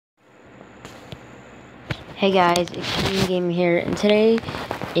Hey guys, Youtube Gaming here, and today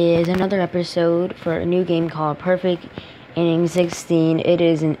is another episode for a new game called Perfect Innings 16. It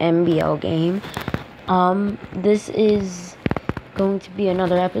is an MBL game. This is going to be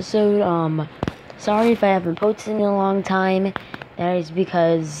another episode. Sorry if I haven't posted in a long time. That is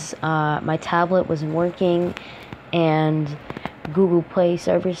because my tablet wasn't working and Google Play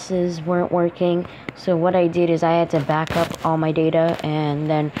services weren't working. So what I did is I had to back up all my data, and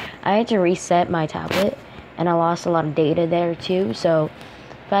then I had to reset my tablet. And I lost a lot of data there too, so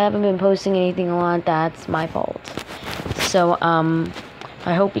if I haven't been posting anything a lot, that's my fault. So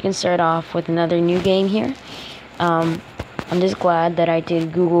I hope we can start off with another new game here. I'm just glad that I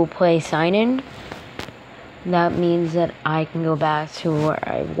did Google Play sign-in. That means that I can go back to where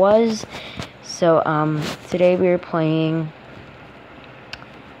I was. So today we're playing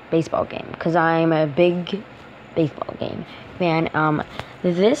baseball game, because I'm a big baseball game fan.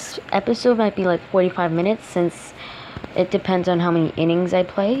 This episode might be like 45 minutes since it depends on how many innings I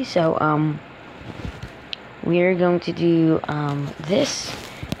play. So we're going to do this,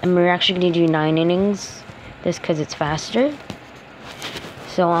 and we're actually going to do 9 innings just because it's faster.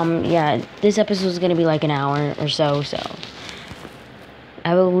 So yeah, this episode is going to be like an hour or so. So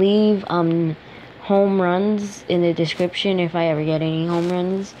I will leave home runs in the description if I ever get any home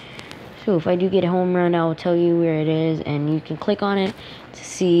runs. So if I do get a home run, I'll tell you where it is, and you can click on it to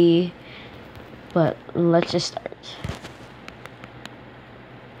see. But let's just start.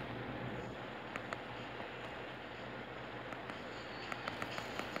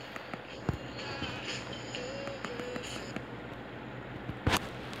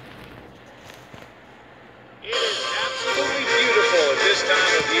 It is absolutely beautiful at this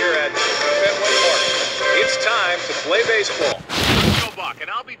time of year at Fenway Park. It's time to play baseball. And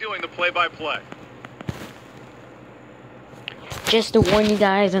I'll be doing the play-by-play. Just to warn you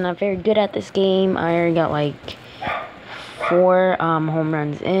guys, I'm not very good at this game. I already got like 4 home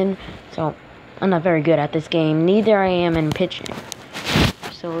runs in, so I'm not very good at this game. Neither I am in pitching.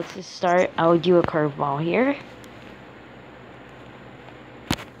 So let's just start. I'll do a curveball here.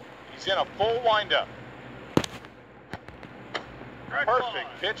 He's in a full windup. Perfect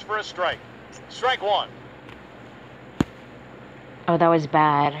pitch for a strike. Strike 1. Oh, that was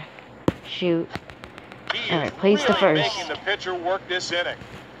bad. Shoot. Alright, place the first. Making the pitcher work this inning.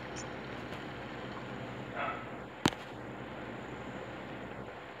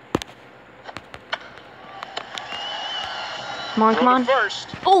 Come on, come on. First.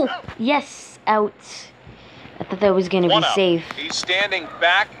 Oh, yes, out. I thought that was going to be safe. He's standing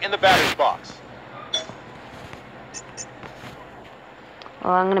back in the batter's box.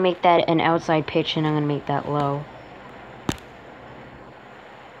 Well, I'm going to make that an outside pitch, and I'm going to make that low.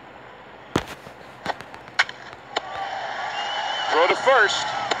 Throw to first.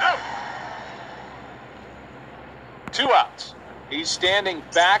 Out. 2 outs. He's standing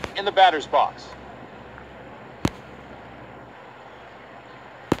back in the batter's box.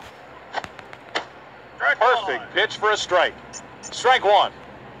 Perfect pitch for a strike. Strike 1.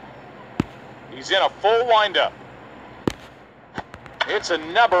 He's in a full windup. It's a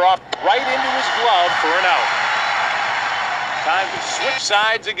number off right into his glove for an out. Time to switch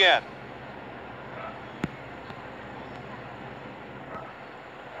sides again.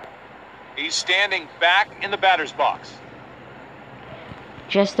 He's standing back in the batter's box.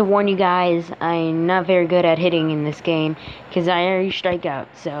 Just to warn you guys, I'm not very good at hitting in this game, because I already strike out,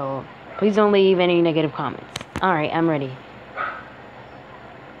 so please don't leave any negative comments. Alright, I'm ready.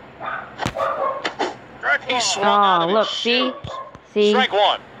 He swung out of his look, shoes. See? Strike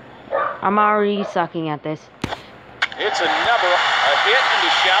 1. I'm already sucking at this. It's a hit into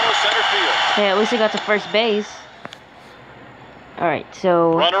shallow center field. Hey, at least I got to first base. Alright,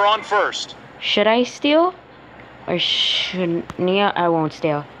 so Runner on first. should I steal? Or should... Yeah, I won't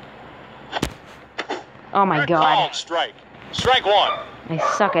steal. Oh my god. Called strike. Strike 1. I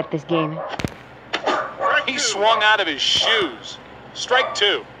suck at this game. He swung out of his shoes. Strike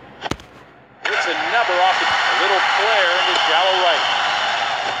 2. It's a number off a little flare into shallow right.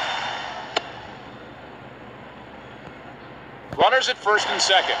 Runners at first and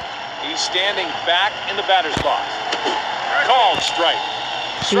second. He's standing back in the batter's box. Called strike.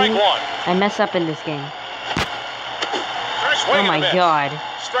 Strike 1. I mess up in this game. Swing Oh my and a miss. god.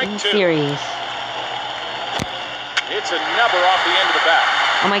 Strike Are you 2. serious? It's a number off the end of the bat.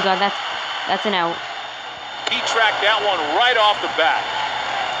 Oh my god, that's an out. He tracked that one right off the bat.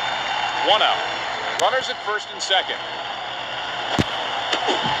 1 out. Runners at first and second.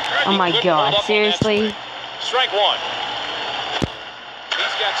 Oh my god, seriously? Strike 1.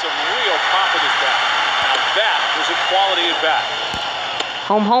 He's got some real pop in his bat. Now that was a quality at bat.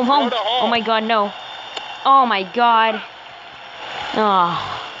 Home. Oh my god, no. Oh my god.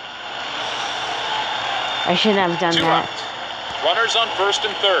 Oh. I shouldn't have done 2 that. outs. Runners on first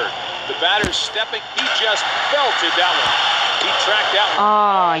and third. The batter's stepping. He just belted that one. He tracked that one.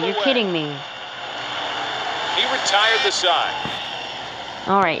 Oh, you're kidding me. He retired the side.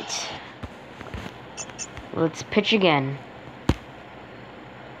 Alright. Let's pitch again.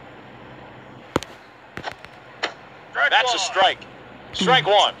 That's a strike. Strike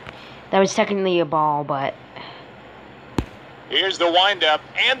one. That was technically a ball, but... Here's the windup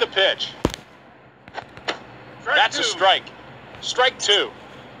and the pitch. That's a strike. Strike two.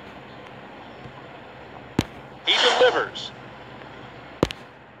 He delivers.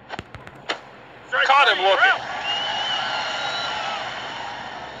 Caught him looking.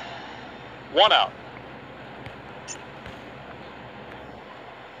 1 out.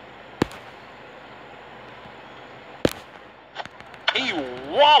 He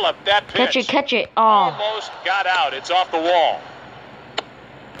walloped that pitch. Catch it, catch it. Oh. Almost got out. It's off the wall.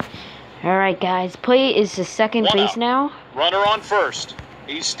 Alright, guys. Play is the second 1 base out. now. Runner on first.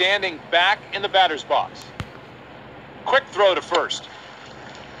 He's standing back in the batter's box. Quick throw to first.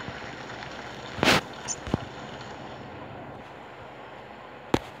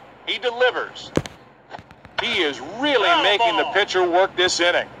 He delivers. He is really making the pitcher work this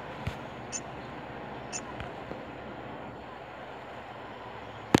inning.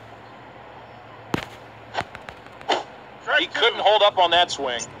 He couldn't hold up on that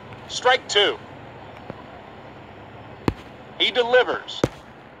swing. Strike two. He delivers.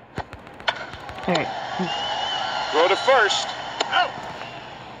 Alright. Throw to first.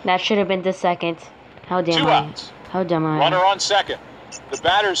 That should have been the second. How damn 2 I? outs. How dumb I? Runner on second. The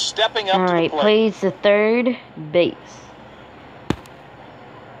batter's stepping up to the Alright, plate. plays the third base.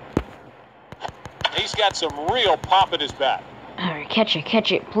 He's got some real pop at his bat. Alright, catch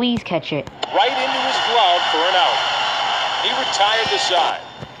it, please catch it. Right into his glove for an out. He retired the side.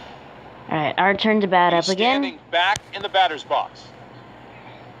 Alright, our turn to bat up He's again. standing back in the batter's box.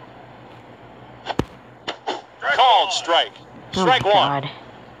 Called strike. Strike oh my one. God.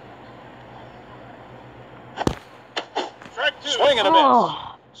 Strike two. Swing and a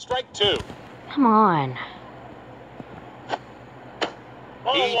Oh. miss. Strike two. Come on.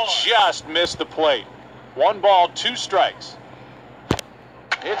 He just missed the plate. 1 ball, 2 strikes.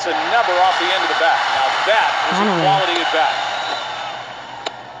 It's a number off the end of the bat. Now that is a quality at bat.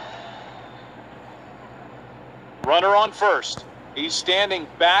 Runner on first. He's standing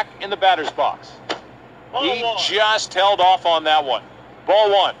back in the batter's box. He just held off on that one. Ball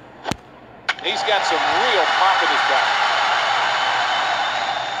one. He's got some real pop at his bat.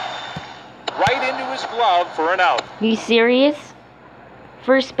 Right into his glove for an out. You serious?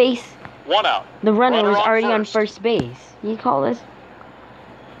 First base. 1 out. The runner was on already on first base. You call this?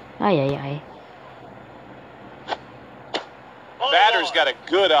 Ay, ay, ay. Batter's got a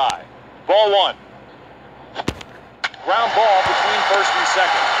good eye. Ball one. Ground ball between first and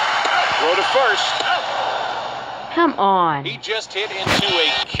second. Throw to first. Come on. He just hit into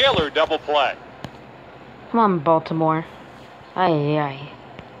a killer double play. Come on, Baltimore. Ay, ay, ay.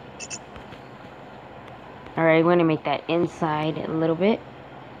 Alright, I'm going to make that inside a little bit.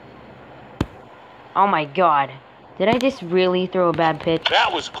 Oh my God. Did I just really throw a bad pitch?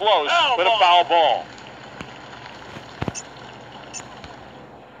 That was close, but a foul ball.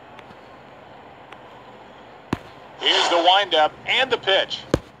 Here's the windup and the pitch.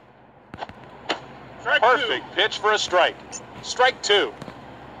 Perfect pitch for a strike. Strike two.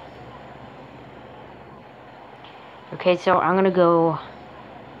 Okay, so I'm going to go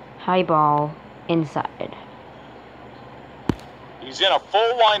high ball inside. He's in a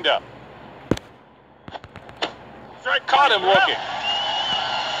full windup. Caught him looking.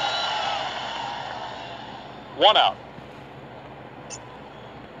 1 out.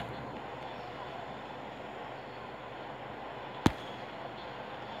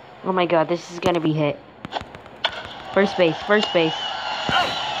 Oh my God, this is going to be hit. First base, first base.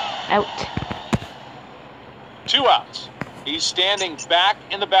 Out. 2 outs. He's standing back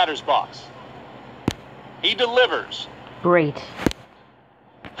in the batter's box. He delivers. Great.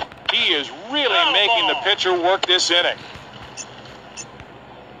 He is really making the pitcher work this inning.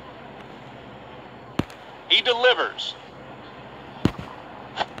 He delivers.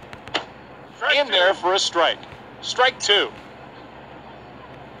 In there for a strike. Strike two.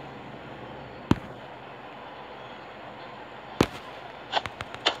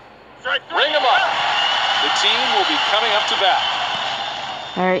 Ring him up. The team will be coming up to bat.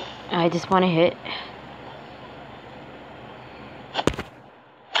 Alright, I just want to hit.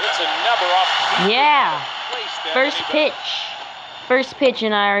 It's another off. Yeah! First pitch. First pitch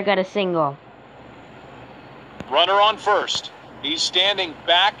and I got a single. Runner on first. He's standing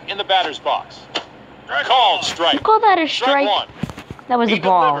back in the batter's box. Called strike. You call that a strike? One. That was a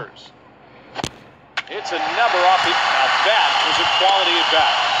ball. Delivers. It's another off the... Now that was a quality at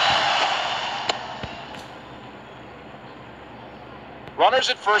bat. Runners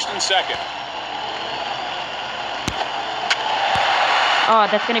at first and second. Oh,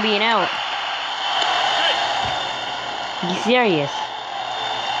 that's gonna be an out. Be serious.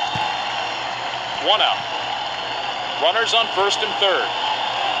 One out. Runners on first and third.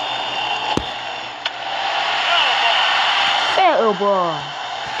 Foul ball.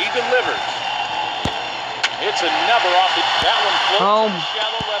 He delivers. It's another off the... That one floats in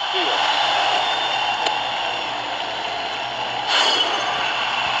shallow left field.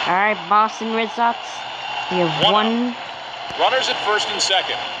 All right, Boston Red Sox. We have one. Runners at first and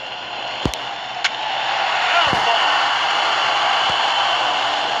second.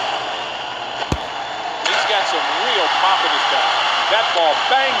 He's got some real pop in his bat. That ball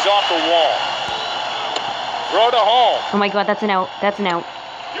bangs off the wall. Throw to home. Oh my God, that's an out. That's an out.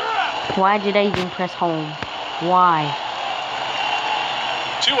 Why did I even press home? Why?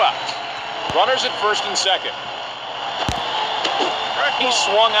 2 outs. Runners at first and second. He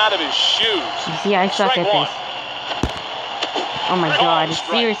swung out of his shoes. You see, I suck at this. Oh my God,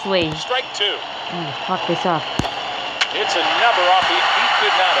 seriously. Strike 2. I'm gonna fuck this up. It's another off. He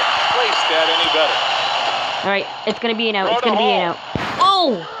could not have placed that any better. Alright, it's gonna be an out. It's gonna be an out.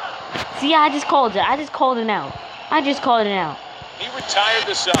 Oh! See, I just called it. I just called it out. I just called it out. He retired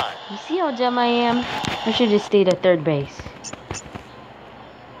the side. You see how dumb I am? I should have stayed at third base.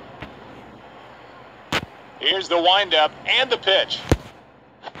 Here's the windup and the pitch.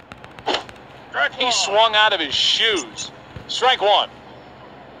 He swung out of his shoes. Strike 1.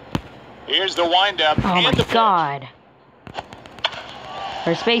 Here's the windup and the pitch. Oh my God.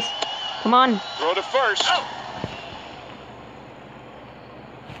 First base. Come on. Throw to first.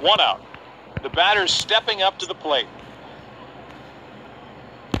 1 out. The batter's stepping up to the plate.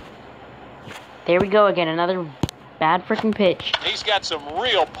 There we go again. Another bad freaking pitch. He's got some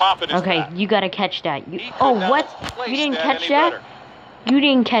real pop in his bat. You gotta catch that. Oh, what? You didn't catch that? You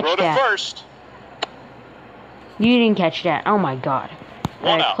didn't catch that. Throw to first. You didn't catch that. Oh my God.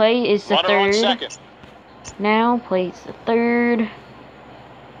 Alright, play is the third. Now, play is the third.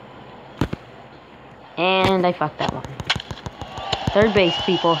 And I fucked that one. Third base,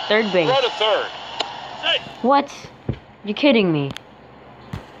 people. Third base. Throw to third. What? You're kidding me.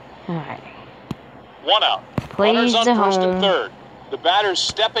 Alright. 1 out. Runners on first and third. The batter's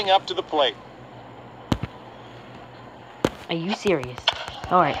stepping up to the plate. Are you serious?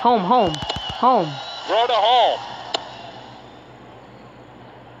 Alright, home. Home. Throw to home.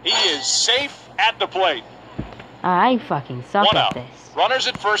 He is safe at the plate. I fucking suck 1 at out. this. Runners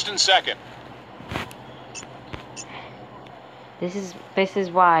at first and second. This is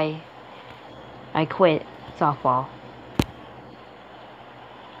why I quit softball.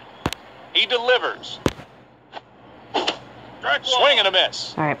 He delivers. Swing and a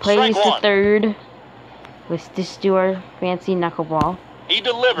miss. Alright, plays to third. Let's just do our fancy knuckleball. He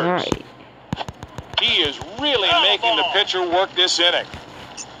delivers. Alright. He is really making the pitcher work this inning.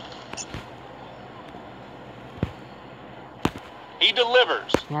 He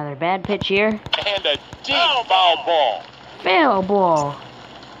delivers. Another bad pitch here. And a deep foul ball. Foul ball.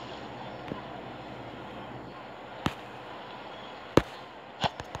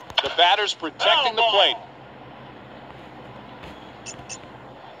 The batter's protecting the plate.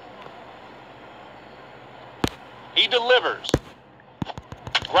 He delivers.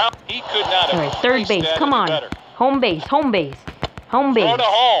 Ground. He could not have. Alright, third base. Come on. Better. Home base. Home base. Home base. Throw to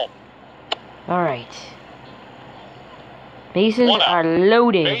home. Alright. Bases are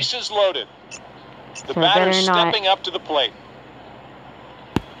loaded. Bases loaded. The So batter's better not. stepping up to the plate.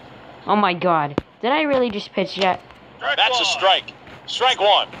 Oh my God. Did I really just pitch that? That's a strike. Strike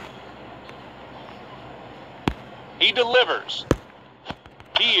 1. He delivers.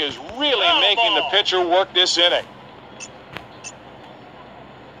 He is really making the pitcher work this inning.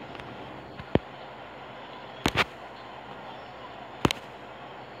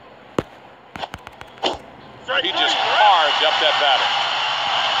 He just carved up that batter.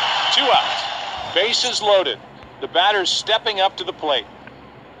 2 outs. Bases loaded. The batter's stepping up to the plate.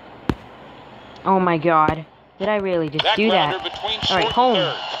 Oh my God. Did I really just do that? Alright, home.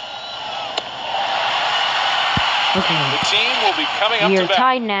 Okay. The team will be coming up We to are bat.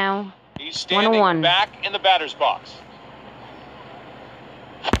 tied now. He's standing 1-1. back in the batter's box.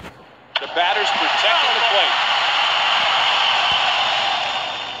 The batter's protecting the plate.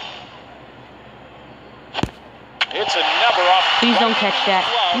 It's another off. Please don't catch that.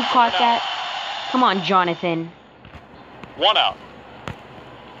 You caught that? Come on, Jonathan. 1 out.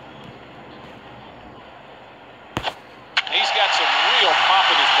 He's got some real pop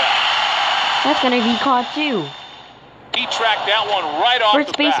in his back. That's gonna be caught too. He tracked that one right off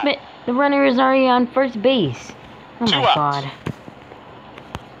First the baseman, bat. the runner is already on first base. Oh 2 my outs. god.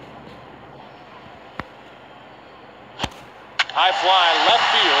 High fly, left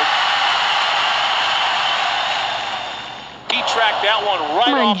field. He tracked that one right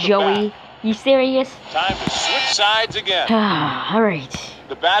Come on, off the Joey. bat. You serious? Time to switch sides again. Alright.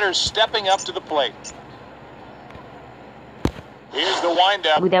 The batter's stepping up to the plate. Here's the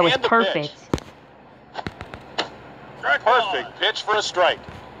windup. Ooh, that was and the perfect. Pitch. Perfect pitch for a strike.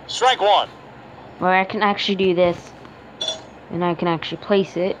 Strike 1. Well, I can actually do this. And I can actually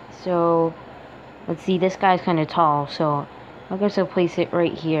place it. So, let's see. This guy's kind of tall. So, I guess I'll place it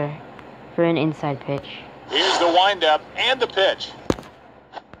right here for an inside pitch. Here's the windup and the pitch.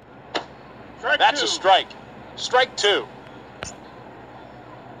 That's a strike. Strike 2.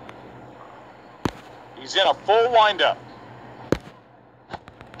 He's in a full windup.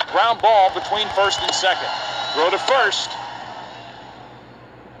 Ground ball between first and second. Throw to first.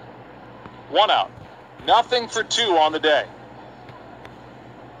 1 out. Nothing for 2 on the day.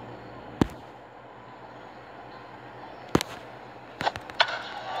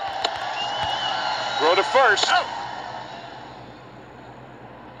 Throw to first.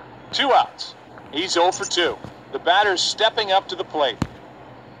 2 outs. He's 0 for 2. The batter's stepping up to the plate.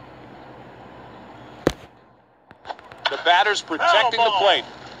 The batter's protecting the plate.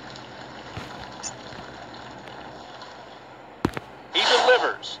 He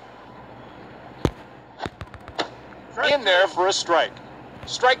delivers. In there for a strike.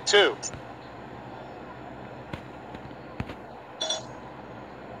 Strike 2.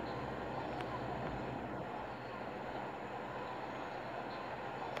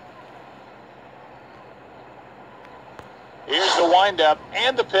 Here's the windup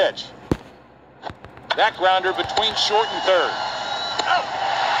and the pitch. That grounder between short and third.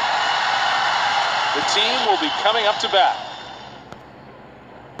 The team will be coming up to bat.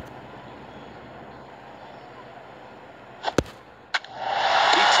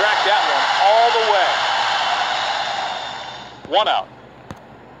 He tracked that one all the way. 1 out.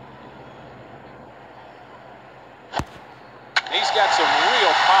 He's got some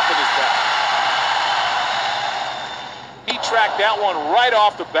real pop in his back. He tracked that one right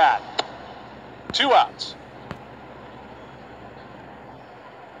off the bat. 2 outs.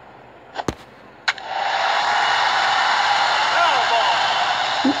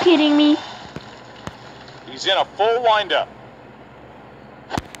 You kidding me? He's in a full windup.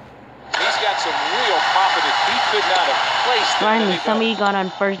 He's got some real pop in it. He could not have placed it. Finally, somebody got on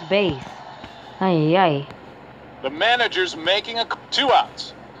first base. Ay, ay. The manager's making a 2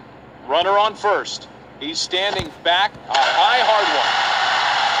 outs. Runner on first. He's standing back. A high, hard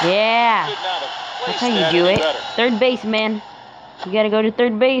one. Yeah. Could not have That's placed how you that do any it. better. Third base, man. You gotta go to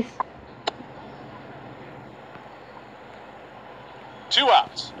third base. 2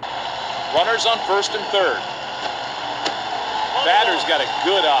 outs. Runners on first and third. Batter's got a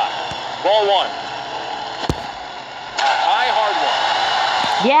good eye. Ball 1. A high, hard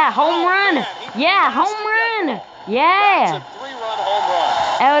one. Yeah, home Oh, run. man, he Yeah, blasted home that run. ball. That's Yeah. a 3-run home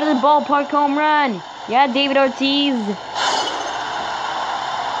run. Out of the ballpark home run. Yeah, David Ortiz.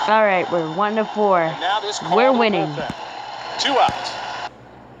 All right, we're 1 to 4. And now this call We're to the winning. bullpen. 2 outs.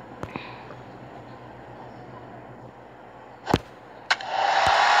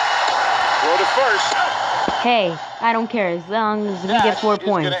 Throw to first. Hey, I don't care as long as we That get 4 is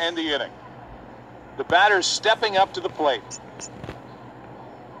going points. to end the inning. The batter's stepping up to the plate.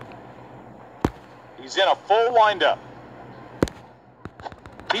 He's in a full windup.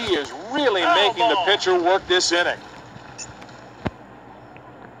 He is really making the pitcher work this inning.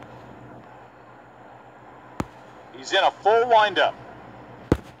 He's in a full windup.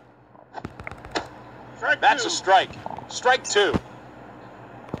 That's a strike. Strike 2.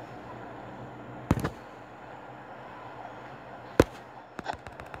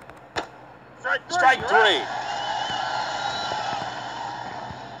 Strike 3.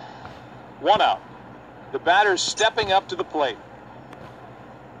 1 out. The batter's stepping up to the plate.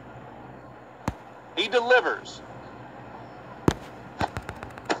 He delivers.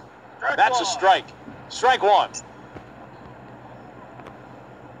 That's a strike. Strike 1.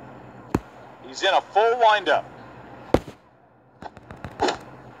 He's in a full windup.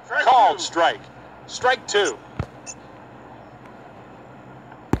 Called strike. Strike 2.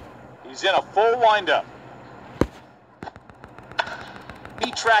 He's in a full windup.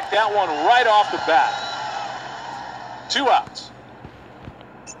 He tracked that one right off the bat. 2 outs.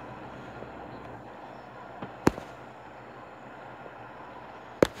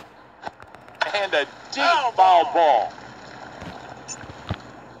 And a deep foul ball.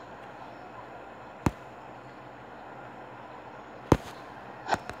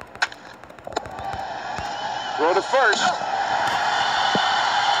 Throw to first.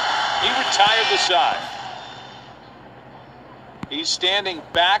 He retired the side. He's standing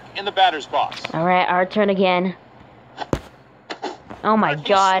back in the batter's box. All right, our turn again. Oh my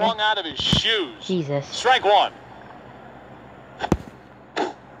God. He swung out of his shoes. Jesus. Strike one.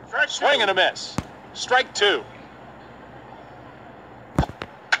 Swing and a miss. Strike two.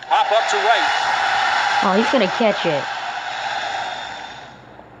 Hop up to right. Oh, he's gonna catch it.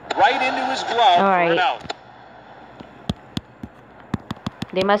 Right into his glove for an out.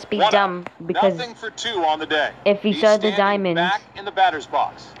 They must be dumb because nothing for two on the day. If he saw the diamonds, back in the batter's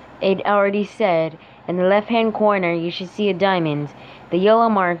box. It already said in the left-hand corner you should see a diamond. The yellow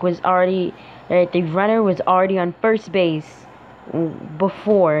mark was already, the runner was already on first base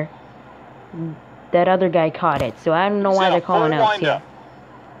before that other guy caught it. So I don't know why they're calling out here.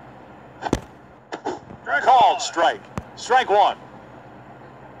 Called strike. Strike one.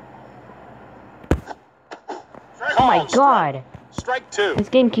 Oh my God. Strike two. This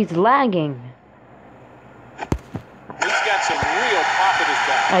game keeps lagging. He's got some real pop at his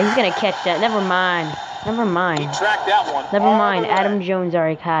back. Oh, he's gonna catch that. Never mind. Never mind. He tracked that one. Never mind. Adam Jones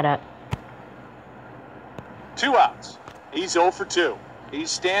already caught up. 2 outs. He's 0 for 2. He's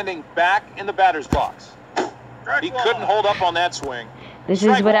standing back in the batter's box. He couldn't hold up on that swing. This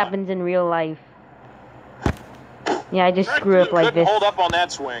is what happens in real life. Yeah, I just screw up like this. Couldn't hold up on that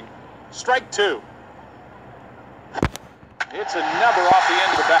swing. Strike two. It's a number off the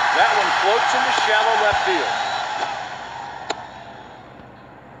end of the bat. That one floats into shallow left field.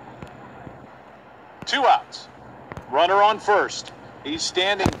 2 outs. Runner on first. He's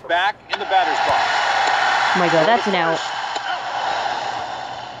standing back in the batter's box. Oh my God, that's an out.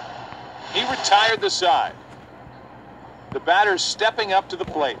 He retired the side. The batter's stepping up to the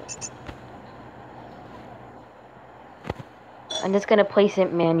plate. I'm just gonna place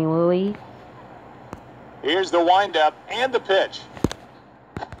it manually. Here's the windup and the pitch.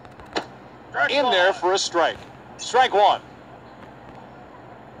 In there for a strike. Strike one.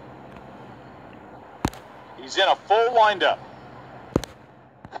 He's in a full windup.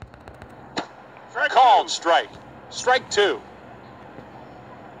 Called strike. Strike two.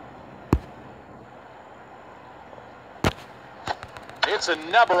 It's a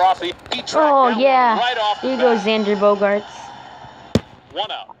number off the. Oh yeah. Right off Here goes Xander Bogaerts.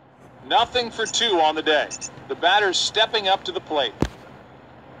 1 out. Nothing for 2 on the day. The batter's stepping up to the plate.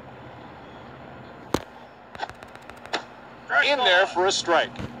 In there for a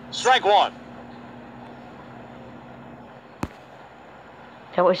strike. Strike one.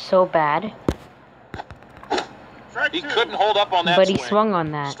 That was so bad. He couldn't hold up on that but swing. He swung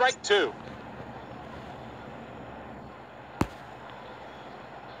on that. Strike two.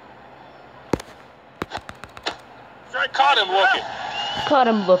 Caught him looking. Caught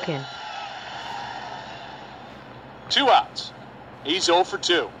him looking. 2 outs. He's 0 for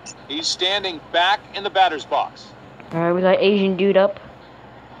 2. He's standing back in the batter's box. Alright, we got Asian dude up.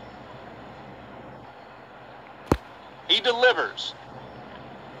 He delivers.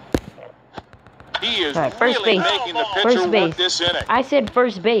 He is first really base. making the pitcher work this inning. I said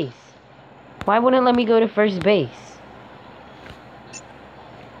first base. Why wouldn't it let me go to first base?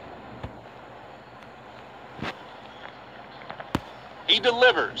 He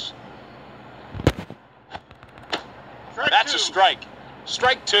delivers. That's a strike.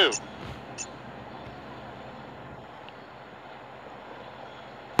 Strike two.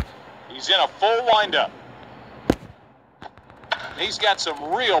 He's in a full windup. He's got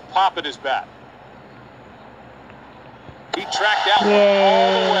some real pop at his bat. He tracked out all the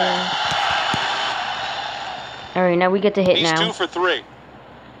way. Alright, now we get to hit He's now. 2 for 3.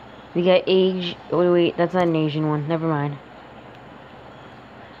 We got age. Oh, wait, that's not an Asian one. Never mind.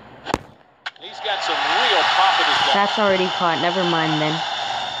 He's got some real pop at his bat. That's already caught. Never mind then.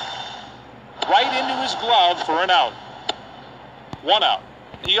 Right into his glove for an out. 1 out.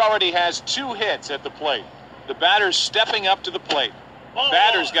 He already has 2 hits at the plate. The batter's stepping up to the plate.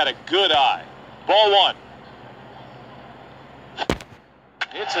 Batter's got a good eye. Ball one.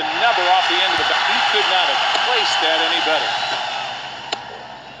 It's a number off the end of the bat. He could not have placed that any better.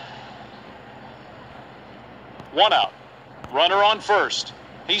 1 out. Runner on first.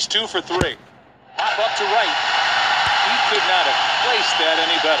 He's 2 for 3. Hop up to right. He could not have placed that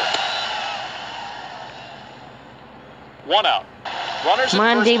any better. 1 out. Runners Come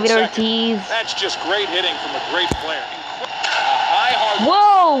on, David Ortiz. That's just great hitting from a great player.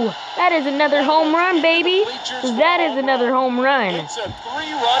 Whoa! That is another home run, baby. That is another home run. It's a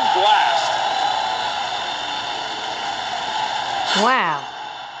 3-run blast. Wow.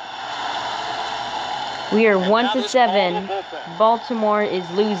 We are 1-7. Baltimore is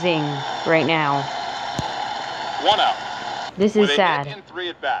losing right now. 1 out. This is sad. In 3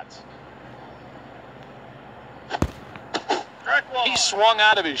 at-bats. He swung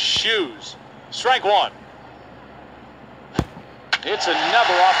out of his shoes. Strike 1. It's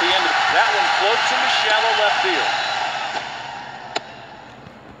another off the end of that one, floats into shallow left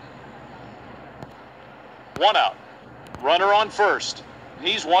field. 1 out. Runner on first.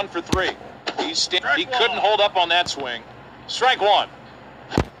 He's 1 for 3. He couldn't hold up on that swing. Strike 1.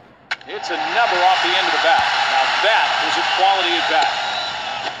 It's another off the end of the bat. Now that was a quality at bat.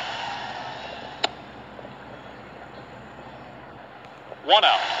 1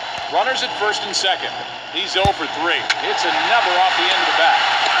 out. Runners at first and second. He's 0 for 3. It's another off the end of the bat.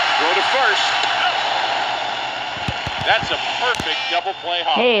 Throw to first. That's a perfect double play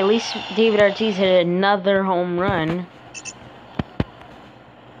home. Hey, at least David Ortiz hit another home run.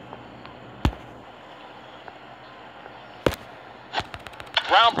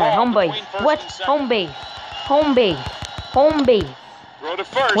 Ground ball. Home base. What? Home base. Home base. Home base. Throw to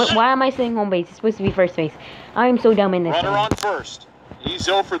first. Why am I saying home base? It's supposed to be first base. I'm so dumb in this Runner game. on first. He's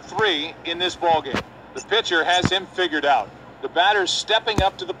 0 for 3 in this ballgame. The pitcher has him figured out. The batter's stepping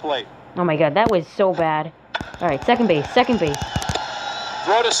up to the plate. Oh my god, that was so bad. Alright, second base. Second base.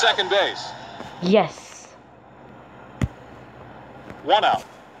 Throw to second base. Yes. 1 out.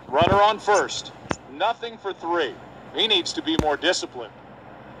 Runner on first. Nothing for 3. He needs to be more disciplined.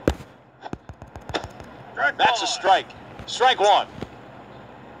 That's a strike. Strike 1.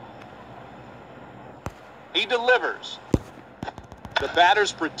 He delivers. The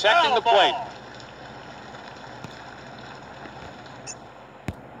batter's protecting the plate.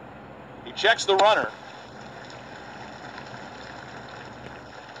 He checks the runner.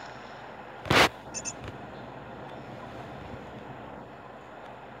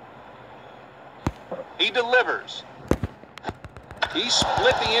 He delivers. He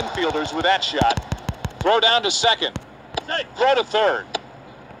split the infielders with that shot. Throw down to second. Throw to third.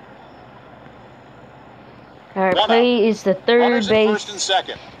 Alright, play is the third base. First and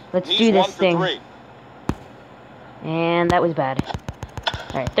second. Let's do this thing. 3. And that was bad.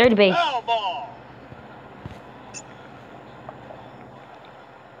 Alright, third base.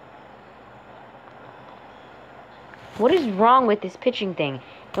 What is wrong with this pitching thing?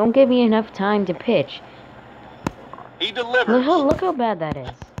 Don't give me enough time to pitch. He delivers. Look how bad that is.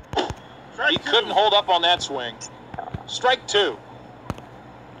 He couldn't hold up on that swing. Strike 2.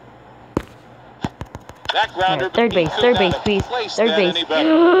 That grounder. Right, third base, please. Third base.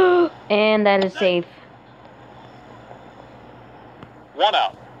 And that is safe. 1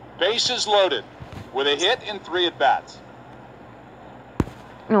 out. Bases loaded. With a hit in 3 at-bats.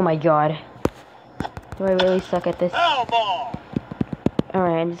 Oh my god. Do I really suck at this? Ball.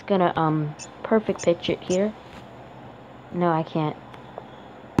 Alright, I'm just gonna, perfect pitch it here. No, I can't.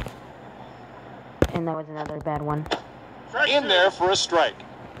 And that was another bad one. In there for a strike.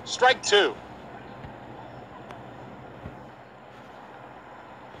 Strike 2.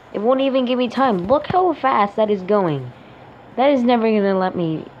 It won't even give me time. Look how fast that is going. That is never gonna let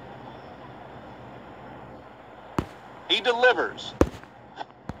me. He delivers.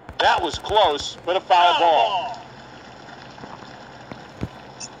 That was close, but a foul ball.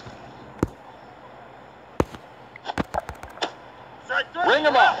 Ring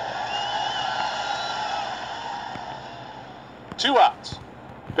him up. 2 outs.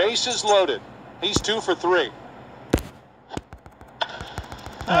 Bases loaded. He's 2 for 3.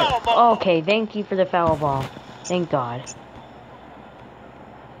 Right. Okay, thank you for the foul ball. Thank God.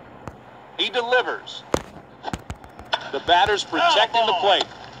 He delivers. The batter's protecting the plate.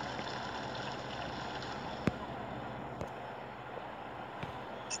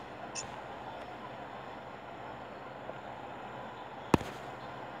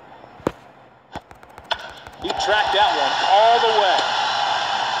 He tracked that one all the way.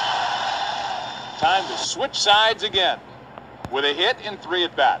 Time to switch sides again. With a hit in 3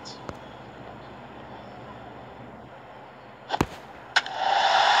 at-bats.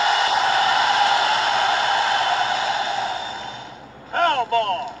 Foul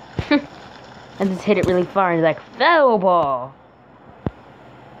ball. I just hit it really far and like foul ball.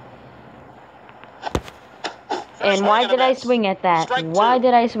 And why did I swing at that? Why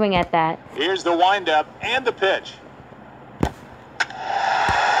did I swing at that? Here's the windup and the pitch.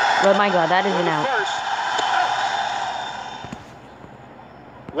 Oh my God, that is an out.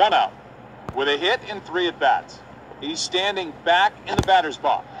 1 out. With a hit in 3 at-bats. He's standing back in the batter's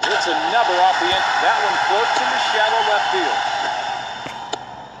box. It's another off the end. That one floats into shallow left field.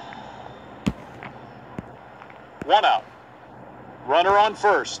 1 out. Runner on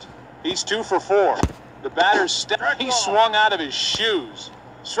first. He's 2 for 4. The batter's he swung out of his shoes.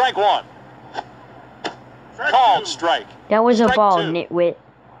 Strike 1. Called strike. That was Strike a ball, 2. nitwit.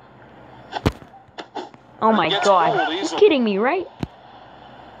 Oh my god. You're kidding me, right?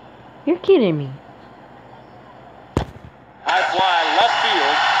 You're kidding me. High fly left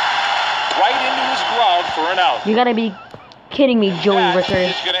field. Right into his glove for an out. You gotta be kidding me, Joey Ricker.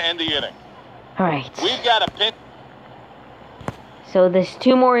 It's going to end the inning. Alright. We've got a pin. So there's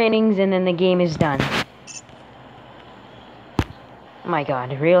 2 more innings and then the game is done. Oh my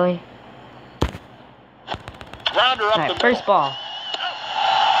god, really? Grounder up the first ball.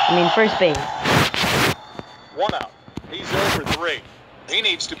 First base. 1 out. He's 0 for 3. He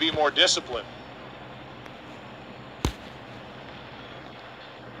needs to be more disciplined.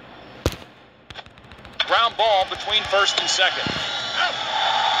 Ground ball between first and second.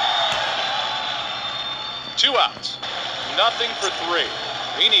 2 outs. Nothing for 3.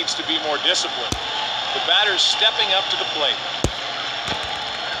 He needs to be more disciplined. The batter's stepping up to the plate.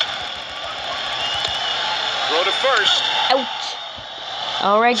 Throw to first. Ouch.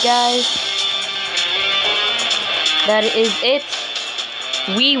 Alright, guys. That is it.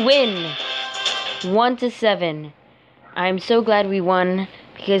 We win. 1-7. I'm so glad we won,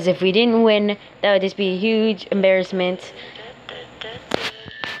 because if we didn't win, that would just be a huge embarrassment.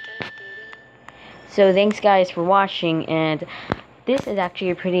 So thanks guys for watching, and this is actually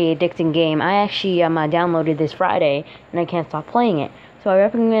a pretty addicting game. I actually downloaded this Friday, and I can't stop playing it. So I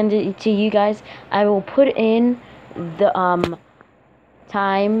recommend it to you guys. I will put in the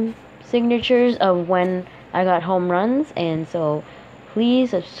time signatures of when I got home runs, and so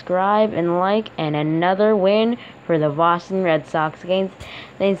please subscribe and like, and another win for the Boston Red Sox games.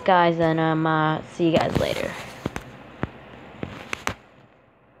 Thanks guys, and see you guys later.